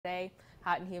Today,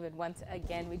 hot and humid once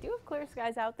again. We do have clear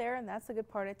skies out there, and that's the good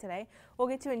part of today. We'll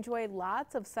get to enjoy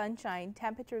lots of sunshine.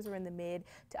 Temperatures are in the mid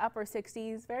to upper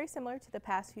 60s, very similar to the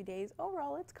past few days.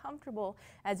 Overall, it's comfortable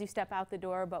as you step out the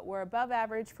door, but we're above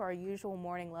average for our usual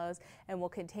morning lows, and we'll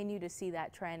continue to see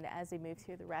that trend as we move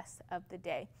through the rest of the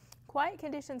day. Quiet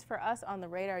conditions for us on the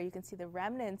radar. You can see the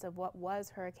remnants of what was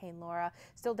Hurricane Laura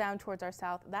still down towards our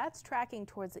south. That's tracking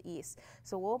towards the east,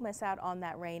 so we'll miss out on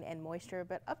that rain and moisture.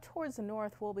 But up towards the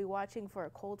north, we'll be watching for a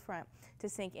cold front to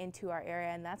sink into our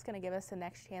area, and that's going to give us the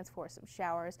next chance for some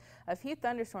showers, a few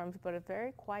thunderstorms, but a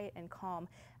very quiet and calm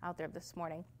out there this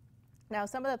morning. Now,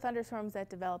 some of the thunderstorms that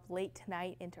develop late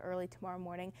tonight into early tomorrow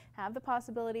morning have the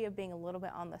possibility of being a little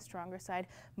bit on the stronger side.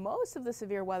 Most of the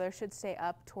severe weather should stay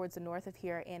up towards the north of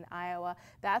here in Iowa.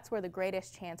 That's where the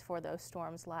greatest chance for those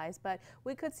storms lies. But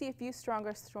we could see a few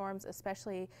stronger storms,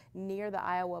 especially near the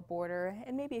Iowa border,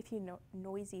 and maybe a few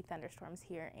noisy thunderstorms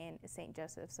here in St.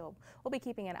 Joseph. So we'll be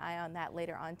keeping an eye on that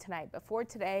later on tonight. But for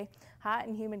today, hot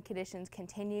and humid conditions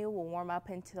continue. We'll warm up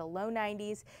into the low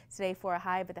 90s today for a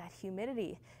high, but that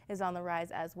humidity is on the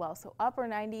rise as well. So upper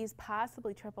 90s,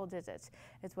 possibly triple digits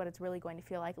is what it's really going to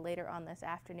feel like later on this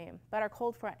afternoon. But our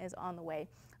cold front is on the way.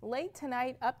 Late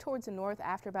tonight, up towards the north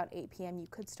after about 8 p.m., you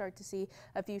could start to see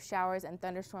a few showers and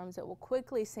thunderstorms that will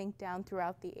quickly sink down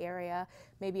throughout the area.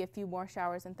 Maybe a few more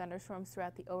showers and thunderstorms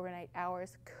throughout the overnight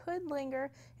hours could linger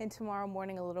in tomorrow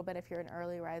morning a little bit if you're an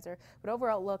early riser. But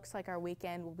overall, it looks like our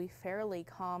weekend will be fairly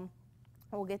calm.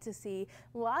 We'll get to see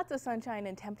lots of sunshine,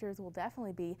 and temperatures will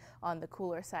definitely be on the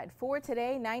cooler side. For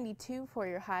today, 92 for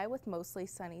your high with mostly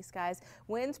sunny skies.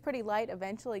 Winds pretty light,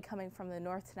 eventually coming from the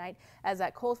north tonight as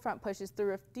that cold front pushes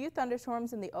through. A few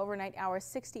thunderstorms in the overnight hours,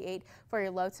 68 for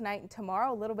your low tonight. And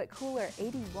tomorrow, a little bit cooler,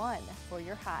 81 for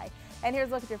your high. And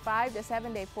here's a look at your 5 to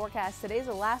 7 day forecast. Today's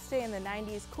the last day in the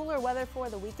 90s. Cooler weather for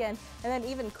the weekend, and then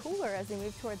even cooler as we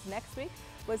move towards next week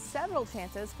with several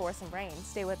chances for some rain.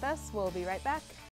 Stay with us. We'll be right back.